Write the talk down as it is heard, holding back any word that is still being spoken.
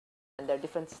And there are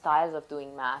different styles of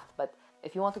doing math, but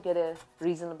if you want to get a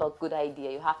reasonable, good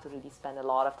idea, you have to really spend a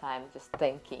lot of time just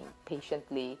thinking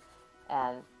patiently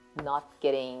and not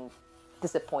getting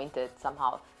disappointed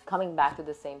somehow, coming back to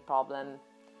the same problem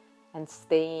and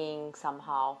staying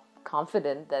somehow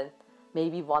confident that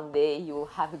maybe one day you will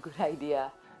have a good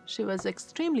idea. She was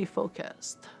extremely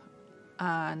focused,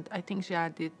 and I think she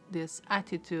had this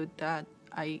attitude that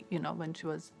when she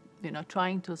was,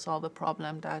 trying to solve a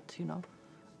problem, that,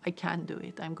 I can do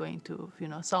it, I'm going to,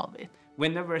 solve it.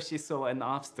 Whenever she saw an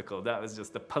obstacle, that was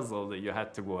just a puzzle that you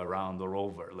had to go around or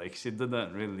over. Like, she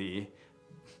didn't really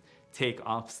take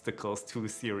obstacles too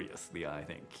seriously, I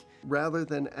think. Rather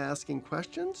than asking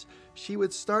questions, she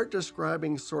would start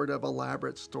describing sort of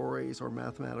elaborate stories or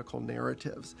mathematical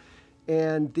narratives.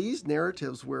 And these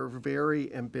narratives were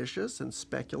very ambitious and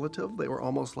speculative. They were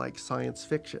almost like science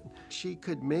fiction. She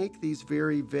could make these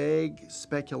very vague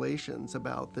speculations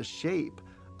about the shape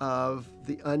of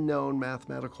the unknown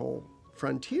mathematical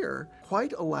frontier,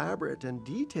 quite elaborate and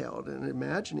detailed, and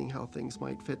imagining how things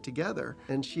might fit together.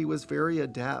 And she was very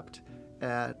adept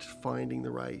at finding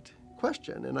the right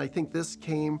question. And I think this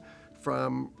came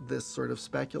from this sort of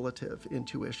speculative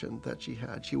intuition that she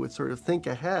had. She would sort of think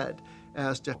ahead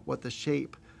as to what the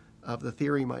shape of the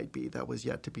theory might be that was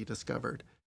yet to be discovered.